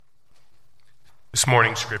This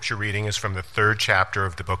morning's scripture reading is from the 3rd chapter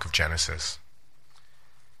of the book of Genesis.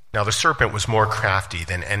 Now the serpent was more crafty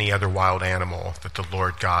than any other wild animal that the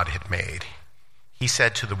Lord God had made. He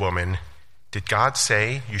said to the woman, "Did God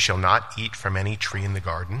say, 'You shall not eat from any tree in the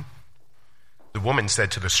garden'?" The woman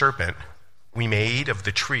said to the serpent, We made of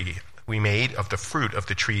the fruit of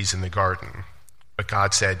the trees in the garden. But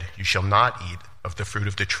God said, 'You shall not eat of the fruit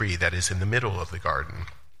of the tree that is in the middle of the garden,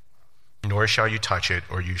 nor shall you touch it,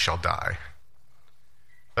 or you shall die.'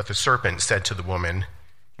 But the serpent said to the woman,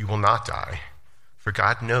 'You will not die, for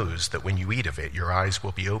God knows that when you eat of it, your eyes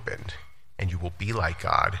will be opened, and you will be like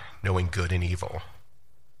God, knowing good and evil.'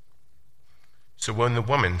 So when the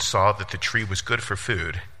woman saw that the tree was good for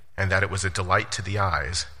food, and that it was a delight to the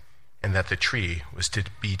eyes, and that the tree was to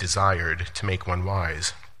be desired to make one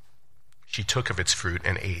wise, she took of its fruit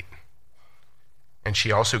and ate. And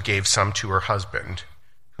she also gave some to her husband,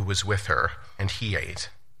 who was with her, and he ate.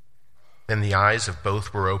 Then the eyes of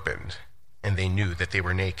both were opened, and they knew that they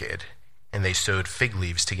were naked, and they sewed fig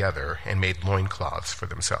leaves together and made loincloths for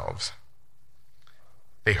themselves.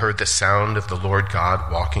 They heard the sound of the Lord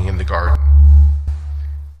God walking in the garden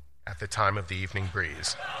at the time of the evening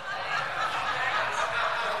breeze.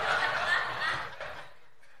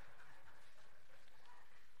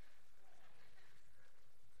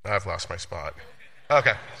 I've lost my spot.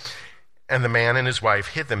 Okay. And the man and his wife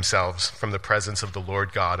hid themselves from the presence of the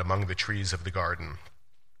Lord God among the trees of the garden.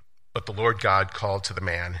 But the Lord God called to the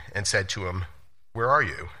man and said to him, "Where are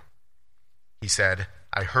you?" He said,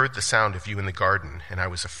 "I heard the sound of you in the garden, and I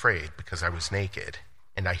was afraid because I was naked,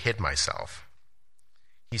 and I hid myself."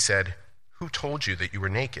 He said, "Who told you that you were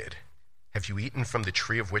naked? Have you eaten from the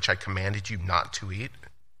tree of which I commanded you not to eat?"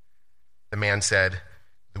 The man said,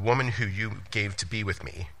 "The woman who you gave to be with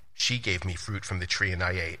me, she gave me fruit from the tree, and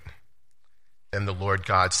I ate." Then the Lord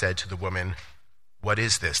God said to the woman, "What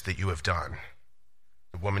is this that you have done?"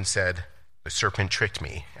 The woman said, "The serpent tricked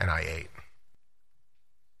me, and I ate."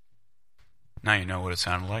 Now you know what it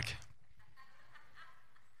sounded like.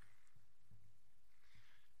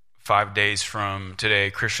 5 days from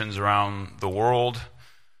today, Christians around the world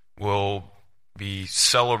will be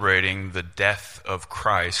celebrating the death of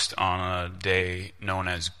Christ on a day known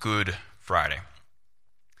as Good Friday.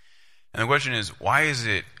 And the question is, why is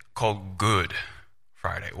it called Good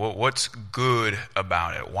Friday? Well, what's good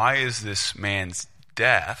about it? Why is this man's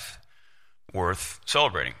death worth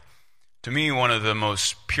celebrating? To me, one of the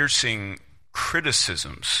most piercing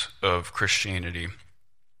criticisms of Christianity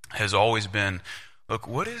has always been, look,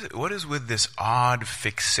 what is with this odd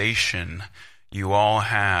fixation you all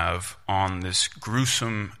have on this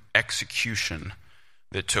gruesome execution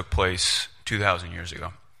that took place 2,000 years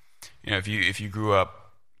ago? You know, if you grew up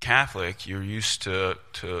Catholic, you're used to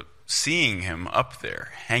seeing him up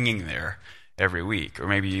there, hanging there every week, or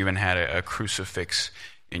maybe you even had a crucifix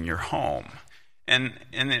in your home. And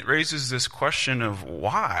it raises this question of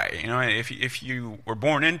why. You know, if you were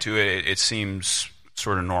born into it, it seems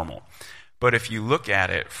sort of normal. But if you look at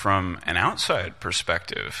it from an outside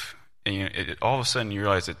perspective, and all of a sudden you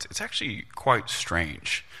realize it's actually quite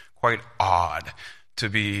strange, quite odd to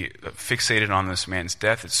be fixated on this man's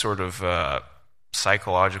death. It's sort of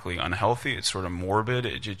psychologically unhealthy. It's sort of morbid.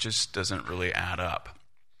 It just doesn't really add up.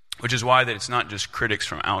 Which is why that it's not just critics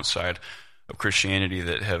from outside of Christianity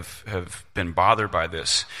that have been bothered by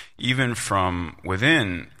this. Even from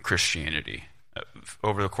within Christianity,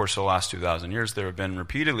 over the course of the last 2,000 years, there have been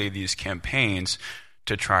repeatedly these campaigns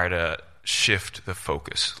to try to shift the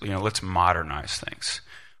focus. You know, let's modernize things.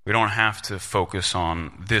 We don't have to focus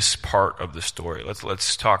on this part of the story.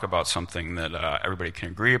 Let's talk about something that everybody can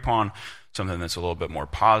agree upon, something that's a little bit more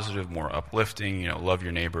positive, more uplifting. You know, love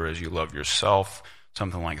your neighbor as you love yourself,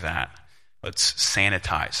 something like that. Let's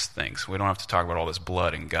sanitize things. We don't have to talk about all this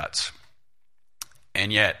blood and guts.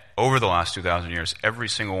 And yet, over the last 2,000 years, every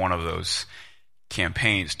single one of those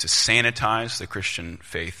campaigns to sanitize the Christian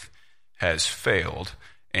faith has failed,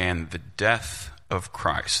 and the death of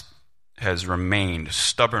Christ has remained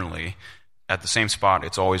stubbornly at the same spot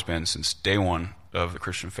it's always been since day one of the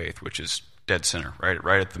Christian faith, which is dead center,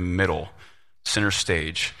 right at the middle, center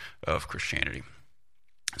stage of Christianity.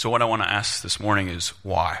 So what I want to ask this morning is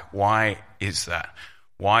why? Why is that?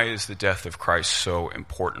 Why is the death of Christ so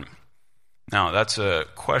important? Now, that's a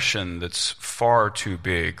question that's far too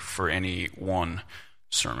big for any one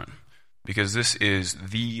sermon, because this is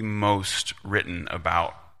the most written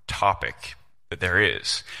about topic that there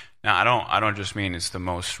is. Now, I don't just mean it's the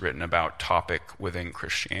most written about topic within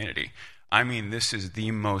Christianity. I mean, this is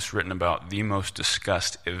the most written about, the most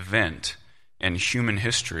discussed event in human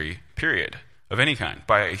history, period, of any kind,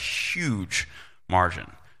 by a huge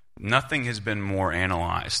margin. Nothing has been more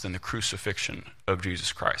analyzed than the crucifixion of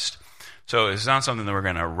Jesus Christ. So it's not something that we're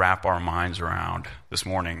going to wrap our minds around this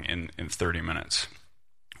morning in 30 minutes.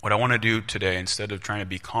 What I want to do today, instead of trying to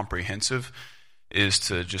be comprehensive, is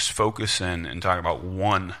to just focus in and talk about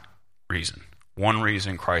one reason. One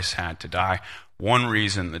reason Christ had to die. One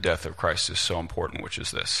reason the death of Christ is so important, which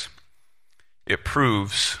is this. It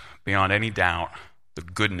proves beyond any doubt the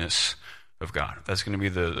goodness of God. That's going to be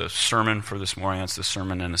the sermon for this morning. That's the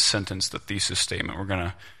sermon in a sentence, the thesis statement. We're going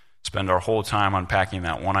to spend our whole time unpacking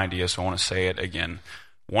that one idea, so I want to say it again.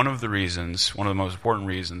 One of the most important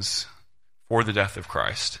reasons for the death of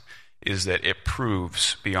Christ is that it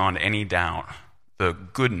proves beyond any doubt the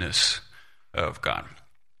goodness of God.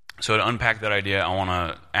 So to unpack that idea, I want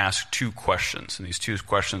to ask two questions, and these two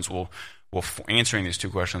questions answering these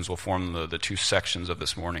two questions will form the two sections of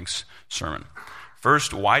this morning's sermon.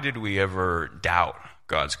 First, why did we ever doubt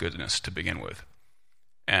God's goodness to begin with?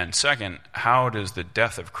 And second, how does the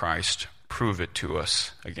death of Christ prove it to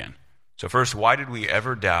us again? So first, why did we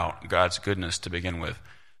ever doubt God's goodness to begin with?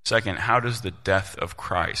 Second, how does the death of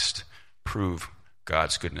Christ prove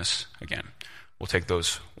God's goodness again? We'll take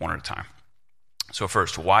those one at a time. So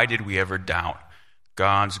first, why did we ever doubt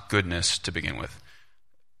God's goodness to begin with?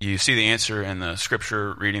 You see the answer in the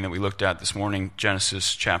scripture reading that we looked at this morning,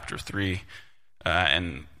 Genesis chapter 3.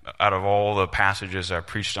 And out of all the passages I've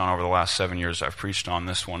preached on over the last 7 years, I've preached on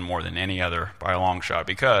this one more than any other by a long shot,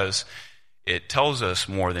 because it tells us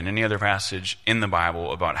more than any other passage in the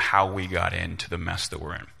Bible about how we got into the mess that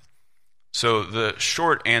we're in. So the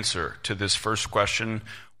short answer to this first question,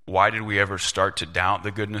 why did we ever start to doubt the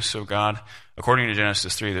goodness of God? According to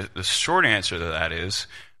Genesis 3, the short answer to that is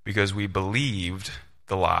because we believed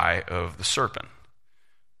the lie of the serpent.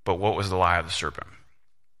 But what was the lie of the serpent?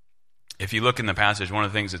 If you look in the passage, one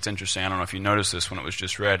of the things that's interesting, I don't know if you noticed this when it was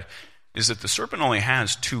just read, is that the serpent only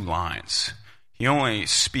has two lines. He only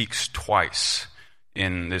speaks twice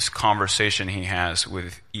in this conversation he has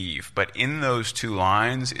with Eve. But in those two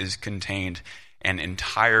lines is contained an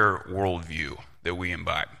entire worldview that we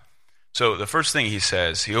imbibe. So the first thing he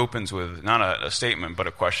says, he opens with not a statement, but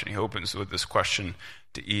a question. He opens with this question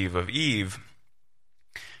to Eve of, Eve,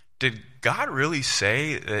 did God really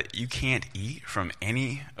say that you can't eat from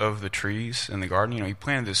any of the trees in the garden? You know, he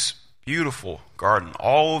planted this beautiful garden,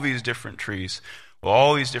 all these different trees, with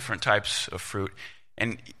all these different types of fruit.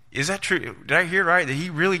 And is that true? Did I hear right? Did he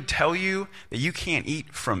really tell you that you can't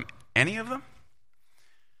eat from any of them?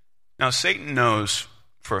 Now, Satan knows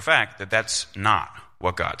for a fact that that's not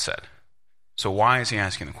what God said. So why is he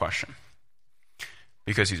asking the question?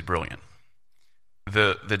 Because he's brilliant.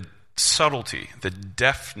 The subtlety, the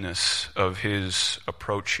deftness of his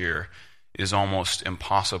approach here is almost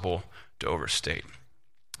impossible to overstate.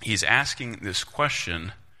 He's asking this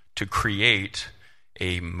question to create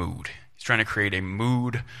a mood. He's trying to create a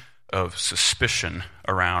mood of suspicion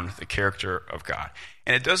around the character of God.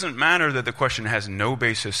 And it doesn't matter that the question has no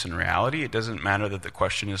basis in reality. It doesn't matter that the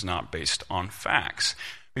question is not based on facts,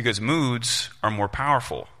 because moods are more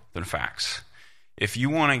powerful than facts. If you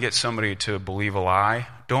want to get somebody to believe a lie,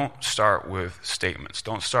 don't start with statements.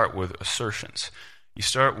 Don't start with assertions. You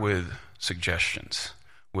start with suggestions,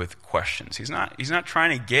 with questions. He's not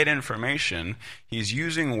trying to get information. He's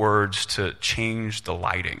using words to change the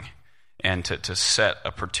lighting and to set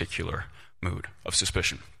a particular mood of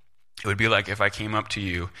suspicion. It would be like if I came up to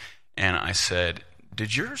you and I said,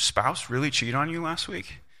 did your spouse really cheat on you last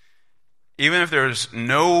week? Even if there's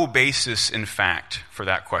no basis in fact for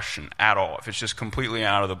that question at all, if it's just completely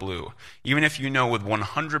out of the blue, even if you know with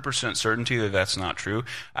 100% certainty that that's not true,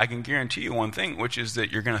 I can guarantee you one thing, which is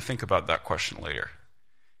that you're going to think about that question later.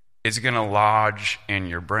 It's going to lodge in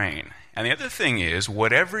your brain. And the other thing is,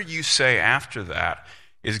 whatever you say after that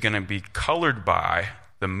is going to be colored by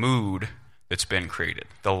the mood that's been created,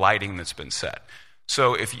 the lighting that's been set.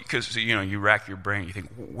 So because you rack your brain, you think,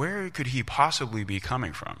 where could he possibly be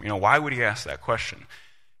coming from? Why would he ask that question?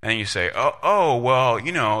 And then you say, well,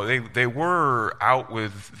 they were out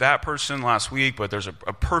with that person last week, but there's a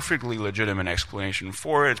perfectly legitimate explanation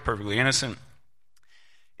for it. It's perfectly innocent.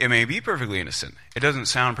 It may be perfectly innocent. It doesn't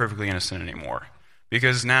sound perfectly innocent anymore,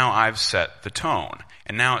 because now I've set the tone,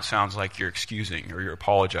 and now it sounds like you're excusing or you're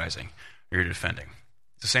apologizing or you're defending.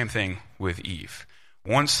 It's the same thing with Eve.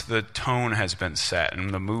 Once the tone has been set and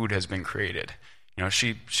the mood has been created,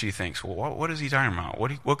 she thinks, well, what is he talking about?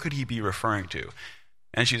 What could he be referring to?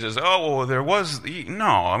 And she says, we're allowed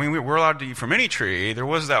to eat from any tree. There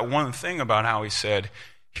was that one thing about how he said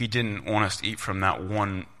he didn't want us to eat from that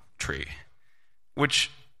one tree, which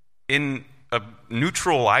in a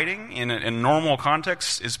neutral lighting, in a normal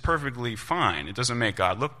context, is perfectly fine. It doesn't make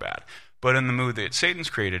God look bad. But in the mood that Satan's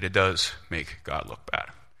created, it does make God look bad.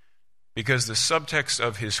 Because the subtext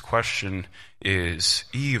of his question is,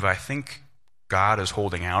 Eve, I think God is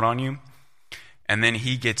holding out on you. And then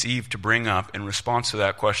he gets Eve to bring up, in response to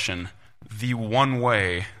that question, the one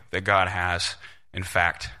way that God has, in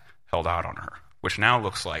fact, held out on her, which now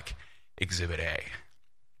looks like Exhibit A.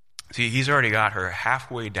 See, he's already got her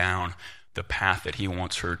halfway down the path that he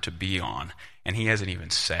wants her to be on, and he hasn't even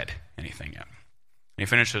said anything yet. And he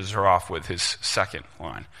finishes her off with his second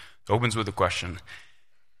line. It opens with a question.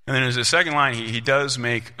 And then as the second line, he does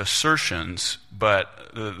make assertions, but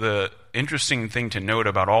the interesting thing to note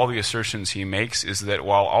about all the assertions he makes is that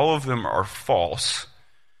while all of them are false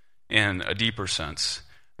in a deeper sense,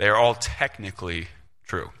 they are all technically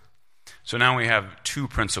true. So now we have two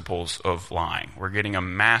principles of lying. We're getting a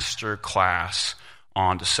master class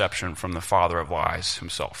on deception from the father of lies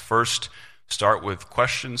himself. First, start with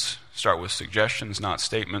questions, start with suggestions, not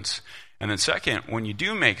statements. And then second, when you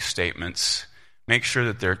do make statements, make sure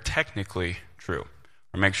that they're technically true,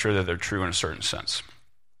 or make sure that they're true in a certain sense.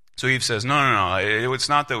 So Eve says, no, it's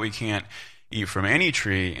not that we can't eat from any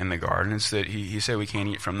tree in the garden. It's that he said we can't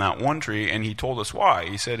eat from that one tree, and he told us why.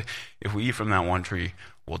 He said, if we eat from that one tree,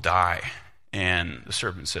 we'll die. And the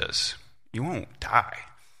serpent says, you won't die.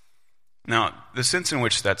 Now, the sense in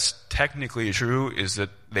which that's technically true is that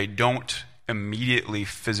they don't immediately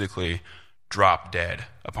physically drop dead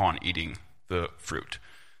upon eating the fruit.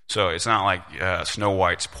 So it's not like Snow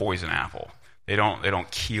White's poison apple. They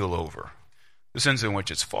don't keel over. The sense in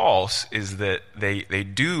which it's false is that they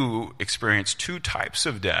do experience two types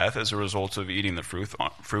of death as a result of eating the fruit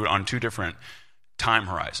on two different time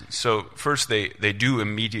horizons. So first, they do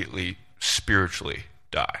immediately spiritually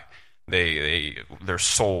die. Their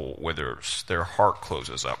soul withers, their heart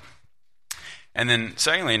closes up. And then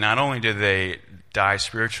secondly, not only do they die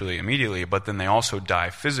spiritually immediately, but then they also die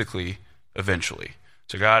physically eventually.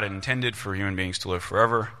 So God intended for human beings to live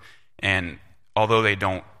forever, and although they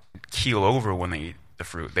don't keel over when they eat the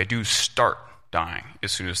fruit, they do start dying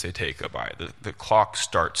as soon as they take a bite. The clock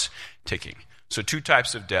starts ticking. So two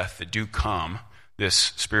types of death that do come,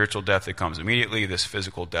 this spiritual death that comes immediately, this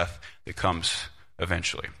physical death that comes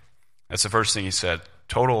eventually. That's the first thing he said,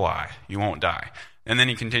 total lie, you won't die. And then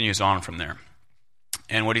he continues on from there.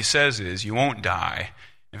 And what he says is, you won't die.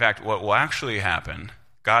 In fact, what will actually happen,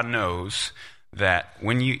 God knows that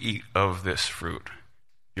when you eat of this fruit,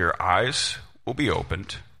 your eyes will be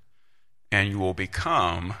opened, and you will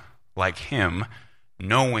become like him,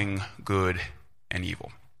 knowing good and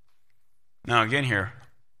evil. Now again here,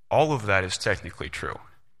 all of that is technically true.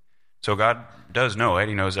 So God does know it,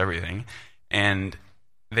 he knows everything, and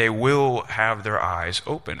they will have their eyes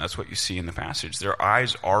open. That's what you see in the passage. Their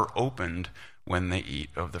eyes are opened when they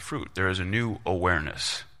eat of the fruit. There is a new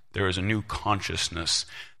awareness. There is a new consciousness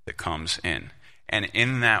that comes in. And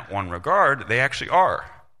in that one regard, they actually are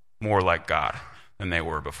more like God than they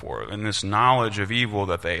were before. And this knowledge of evil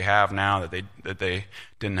that they have now that they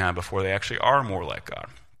didn't have before, they actually are more like God.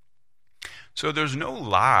 So there's no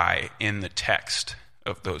lie in the text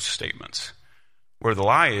of those statements. Where the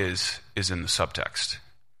lie is in the subtext.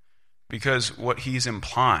 Because what he's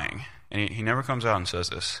implying, and he never comes out and says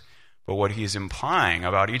this, but what he's implying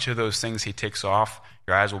about each of those things he ticks off,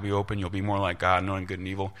 your eyes will be open, you'll be more like God, knowing good and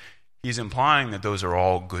evil, he's implying that those are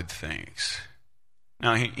all good things.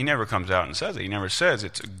 Now, he never comes out and says it. He never says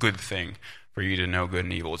it's a good thing for you to know good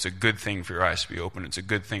and evil. It's a good thing for your eyes to be open. It's a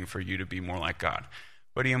good thing for you to be more like God.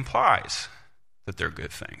 But he implies that they're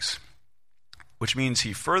good things. Which means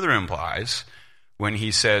he further implies when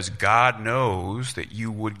he says God knows that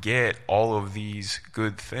you would get all of these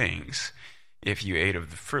good things if you ate of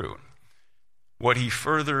the fruit. What he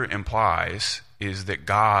further implies is that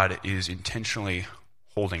God is intentionally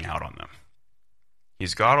holding out on them.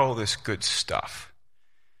 He's got all this good stuff,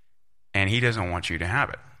 and he doesn't want you to have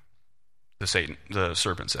it. The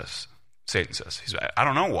serpent says. Satan says. I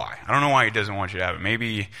don't know why. I don't know why he doesn't want you to have it.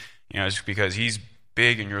 Maybe it's because he's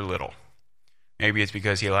big and you're little. Maybe it's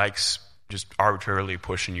because he likes just arbitrarily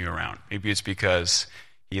pushing you around. Maybe it's because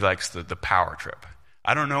he likes the power trip.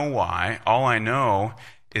 I don't know why. All I know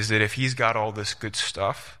is that if he's got all this good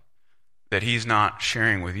stuff that he's not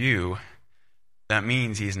sharing with you, that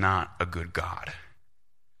means he's not a good God.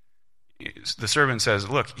 The servant says,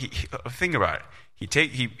 look, think about it.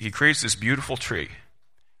 He creates this beautiful tree.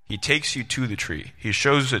 He takes you to the tree. He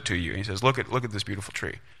shows it to you. And he says, look at this beautiful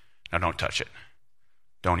tree. Now don't touch it.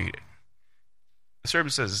 Don't eat it. The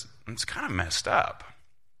servant says, it's kind of messed up.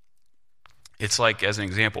 It's like, as an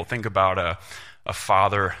example, think about a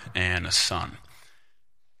father and a son.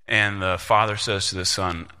 And the father says to the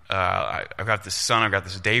son, I've got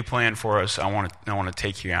this day planned for us. I want to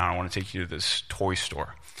take you out. I want to take you to this toy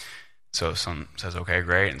store. So the son says, okay,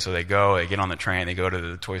 great. And so they get on the train, they go to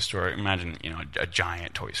the toy store. Imagine, a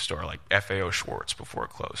giant toy store like FAO Schwartz before it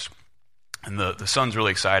closed. And the son's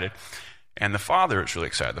really excited. And the father is really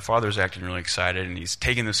excited. The father's acting really excited, and he's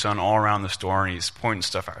taking the son all around the store, and he's pointing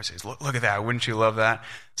stuff out. He says, look at that. Wouldn't you love that?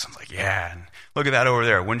 The son's like, yeah. And look at that over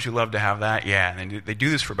there. Wouldn't you love to have that? Yeah. And they do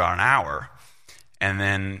this for about an hour. And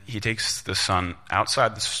then he takes the son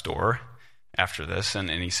outside the store after this, and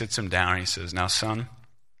he sits him down, and he says, now, son,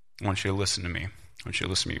 I want you to listen to me. I want you to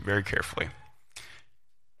listen to me very carefully.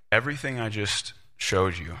 Everything I just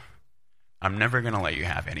showed you, I'm never going to let you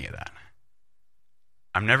have any of that.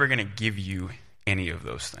 I'm never going to give you any of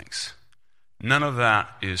those things. None of that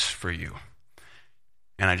is for you.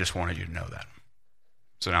 And I just wanted you to know that.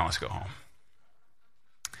 So now let's go home.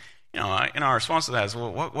 Our response to that is,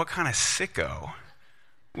 well, what kind of sicko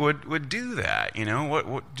would do that?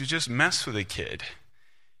 What to just mess with a kid?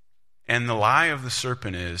 And the lie of the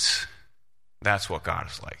serpent is, that's what God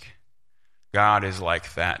is like. God is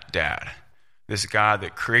like that dad. This God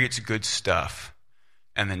that creates good stuff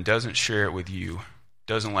and then doesn't share it with you,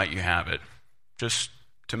 doesn't let you have it, just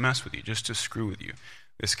to mess with you, just to screw with you.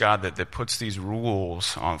 This God that puts these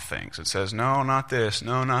rules on things and says, no, not this,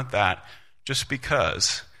 no, not that, just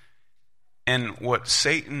because. And what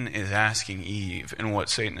Satan is asking Eve, and what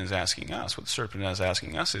Satan is asking us, what the serpent is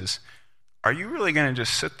asking us is, are you really going to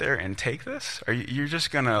just sit there and take this? You're just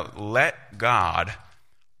going to let God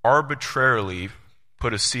arbitrarily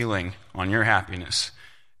put a ceiling on your happiness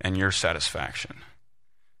and your satisfaction?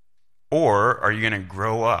 Or are you going to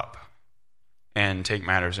grow up and take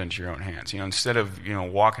matters into your own hands? Instead of,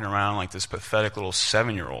 walking around like this pathetic little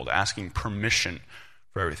 7-year-old asking permission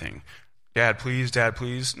for everything. Dad, please, Dad,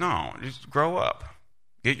 please. No, just grow up.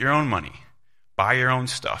 Get your own money. Buy your own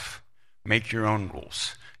stuff. Make your own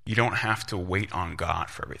rules. You don't have to wait on God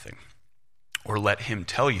for everything, or let him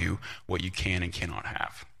tell you what you can and cannot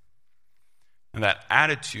have. And that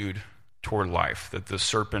attitude toward life that the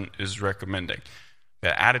serpent is recommending,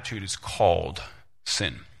 that attitude is called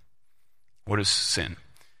sin. What is sin?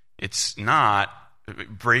 It's not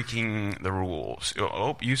breaking the rules.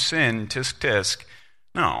 Oh, you sin, tisk tisk.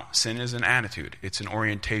 No, sin is an attitude. It's an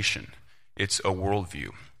orientation. It's a worldview.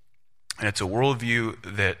 And it's a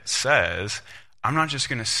worldview that says, I'm not just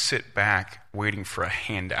going to sit back waiting for a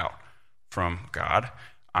handout from God.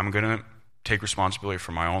 I'm going to take responsibility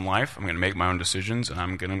for my own life. I'm going to make my own decisions, and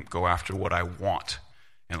I'm going to go after what I want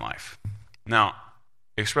in life. Now,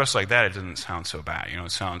 expressed like that, it doesn't sound so bad.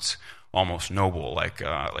 It sounds almost noble, like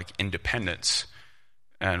independence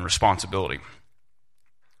and responsibility.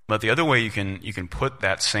 But the other way you can put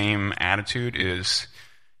that same attitude is,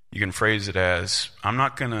 you can phrase it as, I'm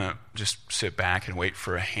not going to just sit back and wait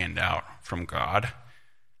for a handout from God.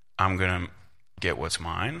 I'm going to get what's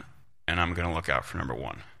mine, and I'm going to look out for number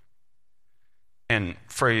one. And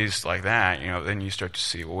phrased like that, then you start to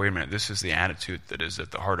see, well, wait a minute, this is the attitude that is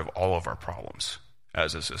at the heart of all of our problems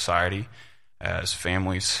as a society, as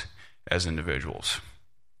families, as individuals.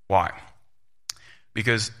 Why?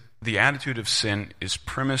 Because the attitude of sin is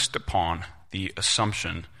premised upon the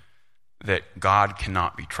assumption that God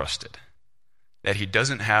cannot be trusted, that he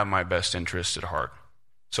doesn't have my best interest at heart,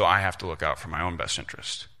 so I have to look out for my own best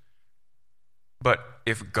interest. But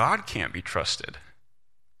if God can't be trusted,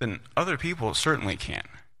 then other people certainly can.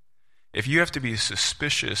 If you have to be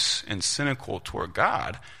suspicious and cynical toward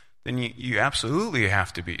God, then you absolutely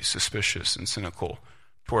have to be suspicious and cynical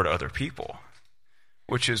toward other people.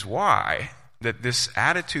 Which is why that this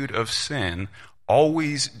attitude of sin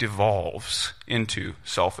always devolves into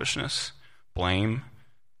selfishness, blame,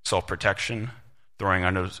 self-protection, throwing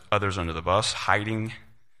others under the bus, hiding,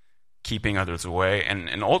 keeping others away,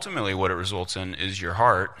 and ultimately what it results in is your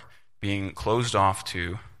heart being closed off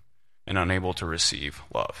to and unable to receive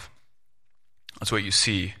love. That's what you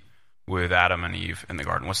see with Adam and Eve in the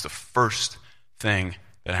garden. What's the first thing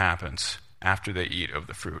that happens after they eat of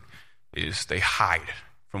the fruit is they hide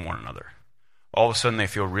from one another. All of a sudden they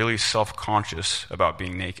feel really self-conscious about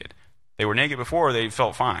being naked. They were naked before, they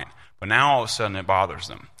felt fine, but now all of a sudden it bothers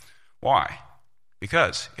them. Why?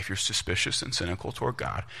 Because if you're suspicious and cynical toward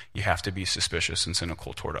God, you have to be suspicious and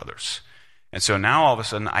cynical toward others. And so now all of a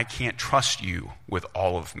sudden I can't trust you with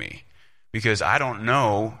all of me because I don't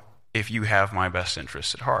know if you have my best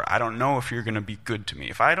interests at heart. I don't know if you're going to be good to me.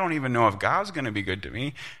 If I don't even know if God's going to be good to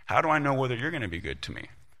me, how do I know whether you're going to be good to me?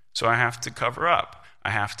 So I have to cover up.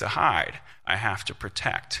 I have to hide. I have to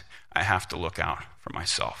protect. I have to look out for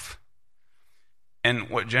myself. And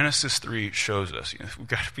what Genesis 3 shows us, we've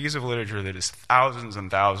got a piece of literature that is thousands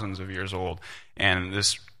and thousands of years old, and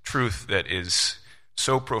this truth that is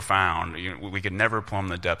so profound, we could never plumb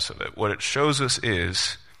the depths of it. What it shows us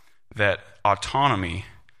is that autonomy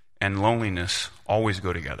and loneliness always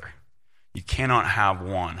go together. You cannot have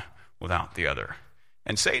one without the other.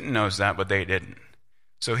 And Satan knows that, but they didn't.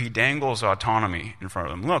 So he dangles autonomy in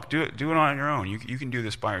front of them. Look, do it on your own. You can do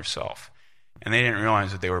this by yourself. And they didn't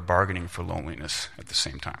realize that they were bargaining for loneliness at the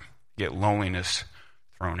same time. Get loneliness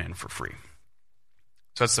thrown in for free.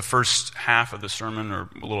 So that's the first half of the sermon, or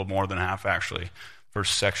a little more than half actually.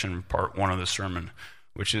 First section, part 1 of the sermon,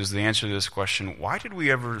 which is the answer to this question: why did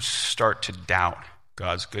we ever start to doubt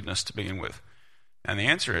God's goodness to begin with? And the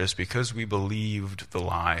answer is because we believed the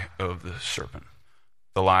lie of the serpent.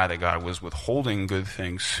 The lie that God was withholding good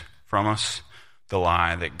things from us. The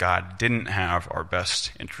lie that God didn't have our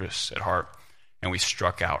best interests at heart. And we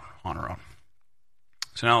struck out on our own.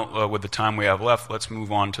 So now, with the time we have left, let's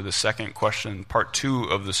move on to the second question, part 2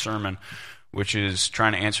 of the sermon, which is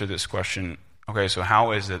trying to answer this question. Okay, so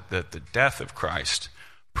how is it that the death of Christ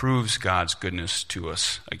proves God's goodness to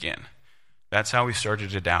us again? That's how we started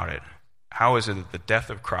to doubt it. How is it that the death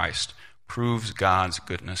of Christ proves God's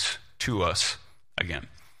goodness to us again?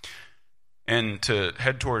 And to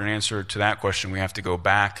head toward an answer to that question, we have to go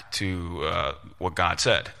back to what God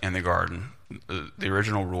said in the garden, the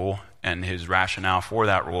original rule and his rationale for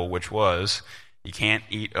that rule, which was, you can't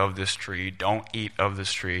eat of this tree, don't eat of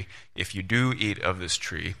this tree. If you do eat of this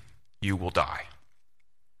tree, you will die.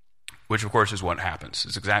 Which, of course, is what happens.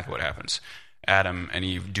 It's exactly what happens. Adam and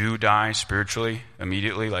Eve do die spiritually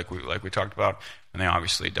immediately, like we talked about, and they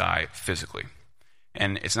obviously die physically.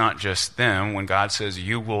 And it's not just them. When God says,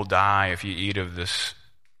 you will die if you eat of this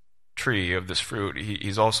tree, of this fruit,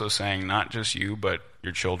 he's also saying not just you, but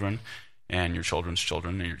your children, and your children's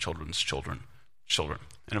children, and your children's children.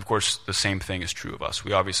 And of course, the same thing is true of us.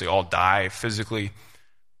 We obviously all die physically,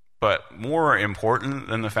 but more important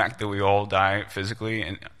than the fact that we all die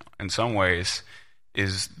physically, in some ways,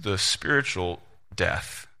 is the spiritual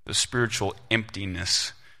death, the spiritual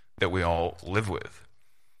emptiness that we all live with.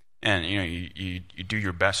 And you do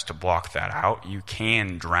your best to block that out. You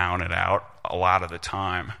can drown it out a lot of the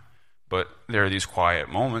time, but there are these quiet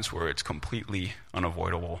moments where it's completely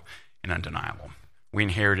unavoidable and undeniable. We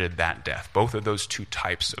inherited that death, both of those two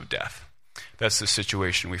types of death. That's the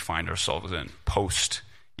situation we find ourselves in post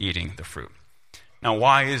eating the fruit. Now,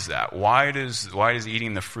 why is that? Why does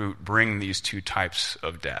eating the fruit bring these two types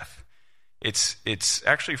of death? It's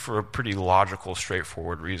actually for a pretty logical,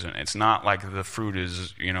 straightforward reason. It's not like the fruit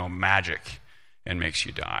is, magic and makes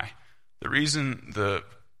you die. The reason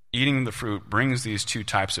eating the fruit brings these two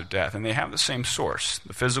types of death, and they have the same source,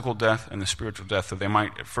 the physical death and the spiritual death, that they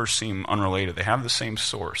might at first seem unrelated. They have the same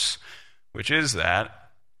source, which is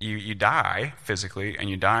that you die physically and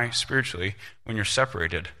you die spiritually when you're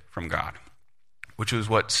separated from God, which is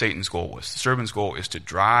what Satan's goal was. The serpent's goal is to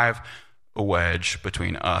drive a wedge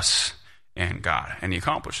between us and God, and he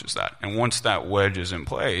accomplishes that. And once that wedge is in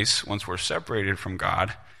place, once we're separated from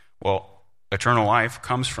God, well, eternal life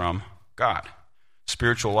comes from God.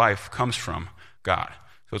 Spiritual life comes from God.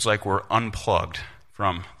 So it's like we're unplugged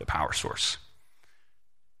from the power source.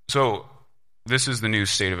 So this is the new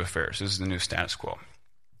state of affairs. This is the new status quo.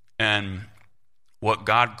 And what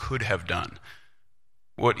God could have done,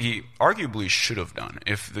 what he arguably should have done,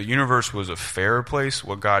 if the universe was a fair place,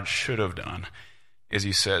 what God should have done is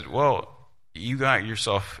he said, well, you got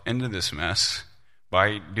yourself into this mess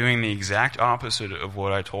by doing the exact opposite of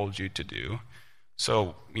what I told you to do.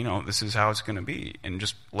 So, this is how it's going to be, and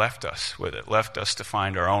just left us with it, left us to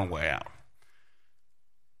find our own way out.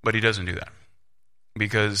 But he doesn't do that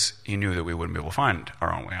because he knew that we wouldn't be able to find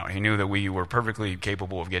our own way out. He knew that we were perfectly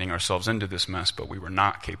capable of getting ourselves into this mess, but we were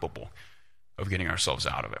not capable of getting ourselves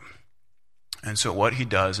out of it. And so what he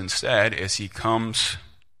does instead is he comes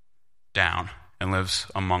down and lives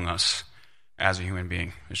among us as a human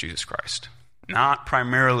being, as Jesus Christ. Not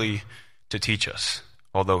primarily to teach us,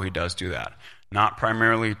 although he does do that. Not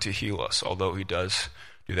primarily to heal us, although he does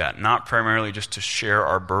do that. Not primarily just to share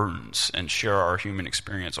our burdens and share our human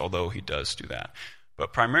experience, although he does do that.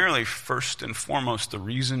 But primarily, first and foremost, the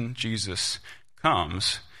reason Jesus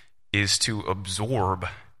comes is to absorb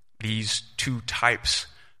these two types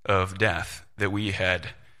of death that we had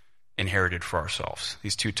inherited for ourselves.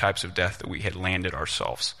 These two types of death that we had landed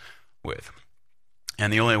ourselves with.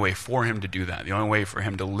 And the only way for him to do that, the only way for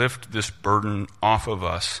him to lift this burden off of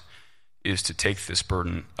us, is to take this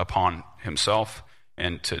burden upon himself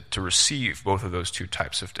and to receive both of those two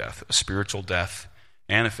types of death, a spiritual death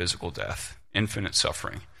and a physical death, infinite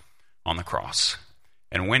suffering on the cross.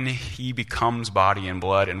 And when he becomes body and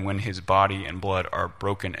blood, and when his body and blood are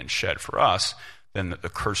broken and shed for us, then the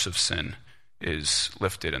curse of sin is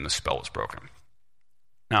lifted and the spell is broken.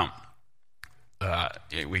 Now,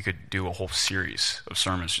 we could do a whole series of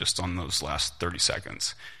sermons just on those last 30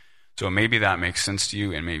 seconds. So maybe that makes sense to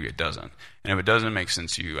you, and maybe it doesn't. And if it doesn't make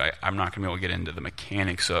sense to you, I'm not going to be able to get into the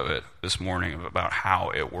mechanics of it this morning about how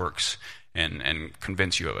it works and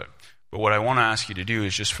convince you of it. But what I want to ask you to do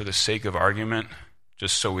is, just for the sake of argument,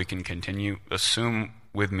 just so we can continue, assume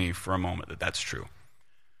with me for a moment that that's true.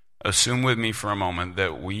 Assume with me for a moment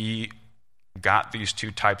that we got these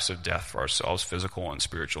two types of death for ourselves, physical and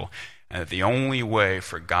spiritual, and that the only way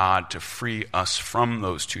for God to free us from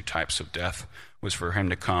those two types of death was for him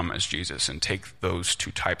to come as Jesus and take those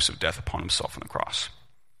two types of death upon himself on the cross.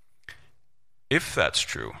 If that's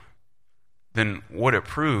true, then what it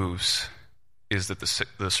proves is that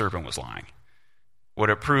the serpent was lying. What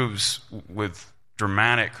it proves with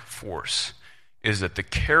dramatic force is that the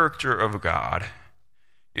character of God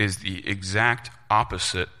is the exact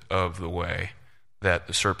opposite of the way that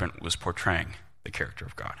the serpent was portraying the character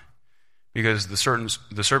of God. Because the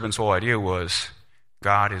serpent's whole idea was,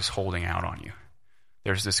 God is holding out on you.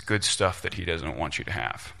 There's this good stuff that he doesn't want you to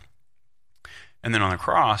have. And then on the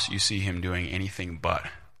cross, you see him doing anything but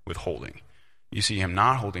withholding. You see him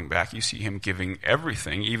not holding back. You see him giving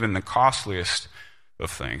everything, even the costliest of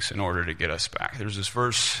things, in order to get us back. There's this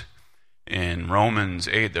verse in Romans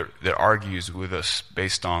 8 that argues with us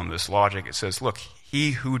based on this logic. It says, look,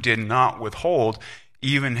 he who did not withhold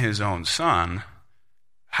even his own son,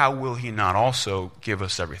 how will he not also give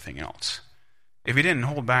us everything else? If he didn't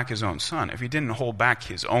hold back his own son, if he didn't hold back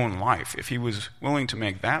his own life, if he was willing to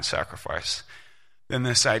make that sacrifice, then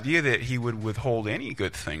this idea that he would withhold any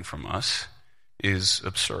good thing from us is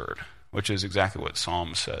absurd, which is exactly what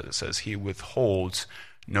Psalm says. It says he withholds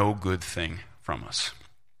no good thing from us.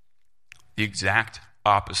 The exact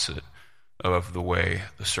opposite of the way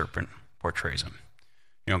the serpent portrays him.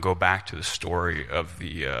 Go back to the story of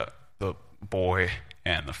the boy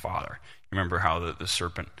and the father. Remember how the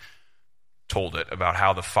serpent told it about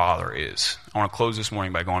how the father is. I want to close this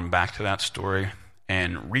morning by going back to that story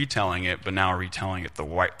and retelling it, but now retelling it the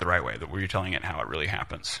right way, that we're retelling it how it really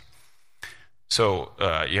happens. So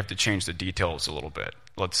you have to change the details a little bit.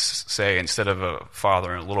 Let's say instead of a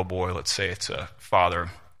father and a little boy, let's say it's a father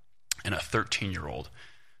and a 13-year-old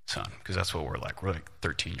son, because that's what we're like. We're like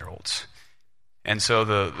 13-year-olds. And so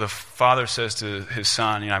the father says to his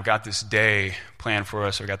son, I've got this day planned for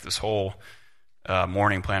us. I've got this whole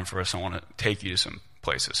morning planned for us. I want to take you to some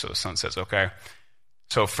places. So the son says, okay.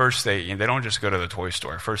 So first they don't just go to the toy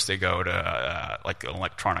store. First they go to like an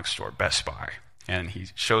electronics store, Best Buy. And he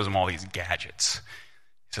shows them all these gadgets.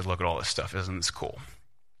 He said, look at all this stuff. Isn't this cool?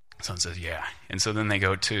 The son says, yeah. And so then they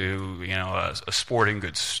go to a sporting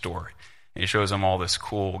goods store. And he shows them all this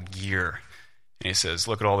cool gear. And he says,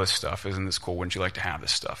 look at all this stuff. Isn't this cool? Wouldn't you like to have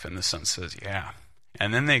this stuff? And the son says, yeah.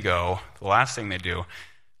 And then the last thing they do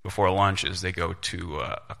before lunch is they go to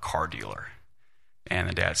a car dealer. And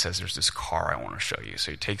the dad says, there's this car I want to show you. So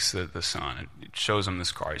he takes the son and shows him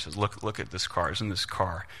this car. He says, look at this car. Isn't this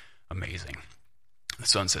car amazing? The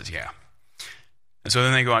son says, yeah. And so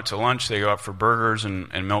then they go out to lunch. They go out for burgers and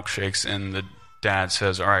milkshakes. And the dad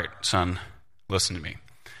says, all right, son, listen to me.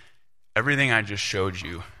 Everything I just showed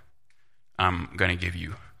you, I'm going to give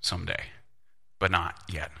you someday, but not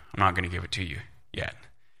yet. I'm not going to give it to you yet.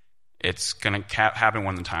 It's going to happen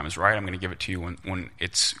when the time is right. I'm going to give it to you when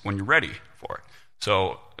you're ready for it.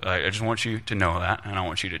 So I just want you to know that, and I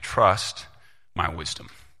want you to trust my wisdom.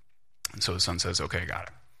 And so the son says, okay, got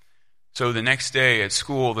it. So the next day at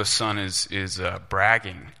school, the son is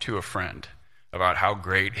bragging to a friend about how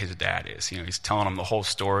great his dad is. He's telling him the whole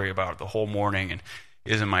story about the whole morning, and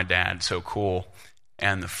isn't my dad so cool?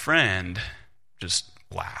 And the friend just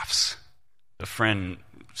laughs. The friend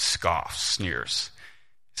scoffs, sneers.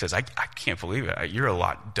 He says, I can't believe it. You're a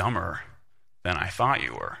lot dumber than I thought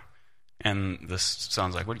you were. And the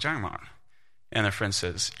son's like, what are you talking about? And the friend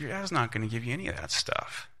says, your dad's not going to give you any of that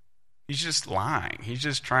stuff. He's just lying. He's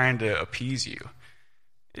just trying to appease you.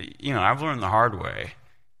 I've learned the hard way.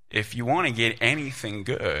 If you want to get anything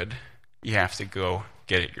good, you have to go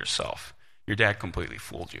get it yourself. Your dad completely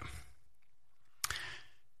fooled you.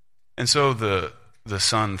 And so the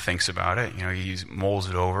son thinks about it. He mulls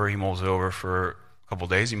it over. He mulls it over for a couple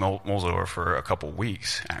days. He mulls it over for a couple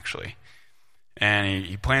weeks, actually. And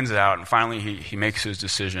he plans it out, and finally he makes his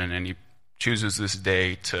decision, and he chooses this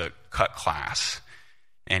day to cut class.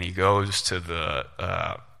 And he goes to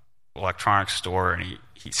the electronics store, and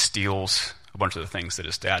he steals a bunch of the things that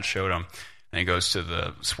his dad showed him. And he goes to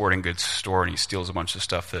the sporting goods store, and he steals a bunch of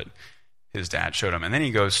stuff that his dad showed him. And then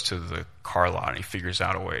he goes to the car lot and he figures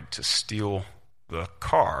out a way to steal the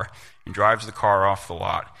car. He drives the car off the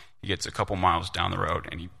lot. He gets a couple miles down the road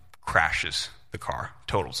and he crashes the car,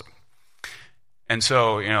 totals it. And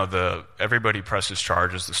so, everybody presses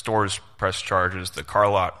charges. The stores press charges. The car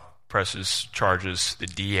lot presses charges. The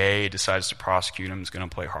DA decides to prosecute him. He's going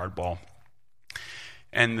to play hardball.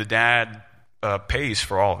 And the dad pays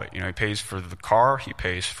for all of it. He pays for the car. He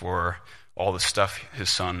pays for all the stuff his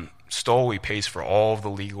son stole. He pays for all of the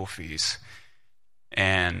legal fees.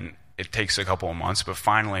 And it takes a couple of months, but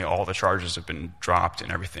finally all the charges have been dropped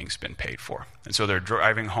and everything's been paid for. And so they're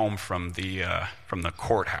driving home from the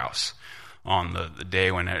courthouse on the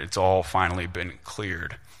day when it's all finally been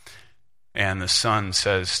cleared. And the son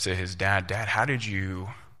says to his dad, "Dad, how did you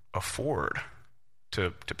afford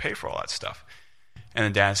to pay for all that stuff?" And the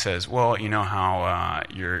dad says, "Well, you know how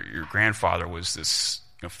your grandfather was this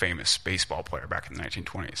famous baseball player back in the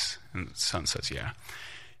 1920s. And the son says, "Yeah."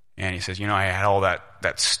 And he says, "I had all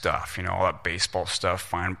that stuff, all that baseball stuff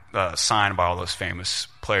signed by all those famous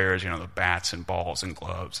players, the bats and balls and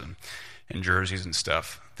gloves and jerseys and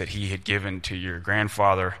stuff that he had given to your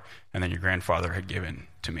grandfather, and then your grandfather had given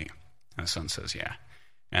to me." And the son says, "Yeah."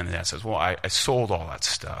 And the dad says, "Well, I sold all that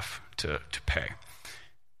stuff to pay."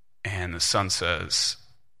 And the son says,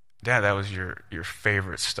 "Dad, that was your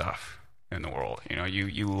favorite stuff in the world.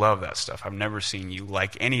 You love that stuff. I've never seen you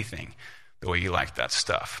like anything the way you like that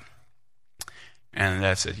stuff." And the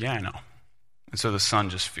dad said, "Yeah, I know." And so the son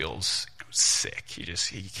just feels sick.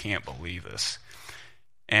 He can't believe this.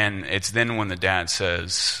 And it's then when the dad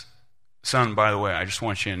says, "Son, by the way, I just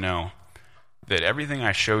want you to know that everything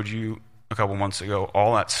I showed you a couple months ago,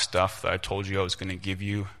 all that stuff that I told you I was going to give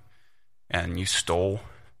you and you stole,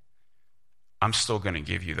 I'm still going to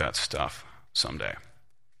give you that stuff someday.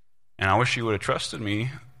 And I wish you would have trusted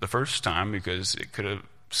me the first time, because it could have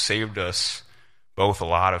saved us both a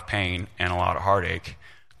lot of pain and a lot of heartache.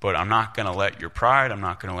 But I'm not going to let your pride, I'm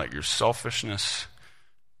not going to let your selfishness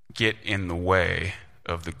get in the way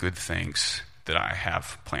of the good things that I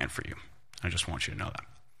have planned for you. I just want you to know that."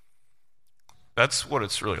 That's what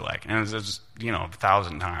it's really like. And it's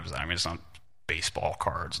 1,000 times. It's not baseball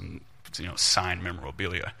cards and signed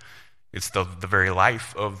memorabilia. It's the very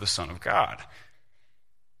life of the Son of God.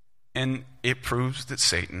 And it proves that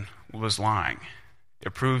Satan was lying.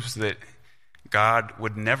 It proves that God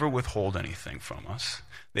would never withhold anything from us,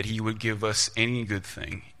 that he would give us any good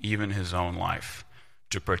thing, even his own life,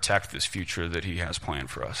 to protect this future that he has planned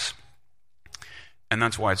for us. And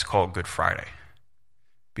that's why it's called Good Friday,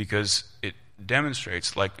 because it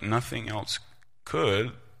demonstrates, like nothing else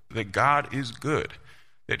could, that God is good,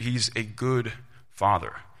 that he's a good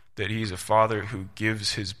father, that he's a father who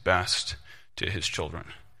gives his best to his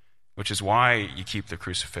children, which is why you keep the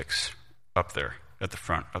crucifix up there at the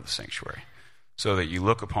front of the sanctuary, so that you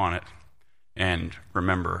look upon it and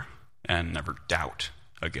remember and never doubt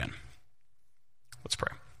again. Let's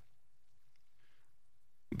pray.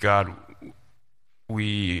 God,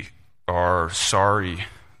 we are sorry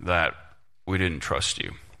that we didn't trust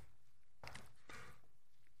you.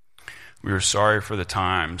 We are sorry for the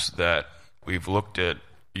times that we've looked at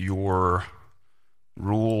your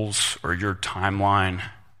rules or your timeline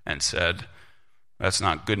and said, "That's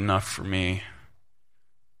not good enough for me.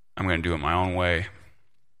 I'm going to do it my own way."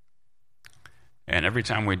 And every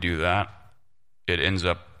time we do that, it ends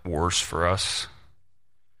up worse for us.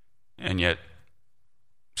 And yet,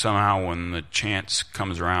 somehow when the chance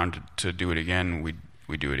comes around to do it again,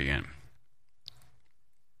 we do it again.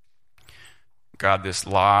 God, this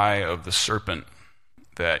lie of the serpent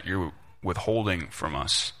that you're withholding from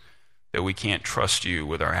us, that we can't trust you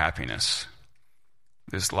with our happiness,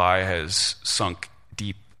 this lie has sunk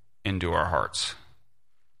deep into our hearts.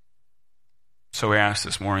 So we ask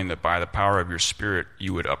this morning that by the power of your Spirit,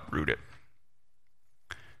 you would uproot it.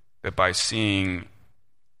 That by seeing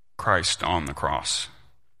Christ on the cross,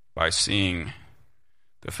 by seeing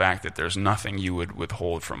the fact that there's nothing you would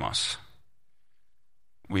withhold from us,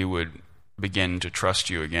 we would begin to trust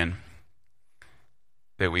you again,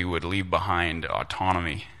 that we would leave behind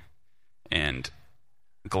autonomy and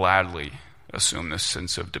gladly assume this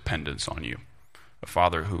sense of dependence on you, a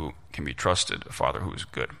Father who can be trusted, a Father who is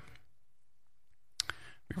good.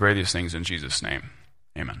 We pray these things in Jesus' name.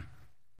 Amen.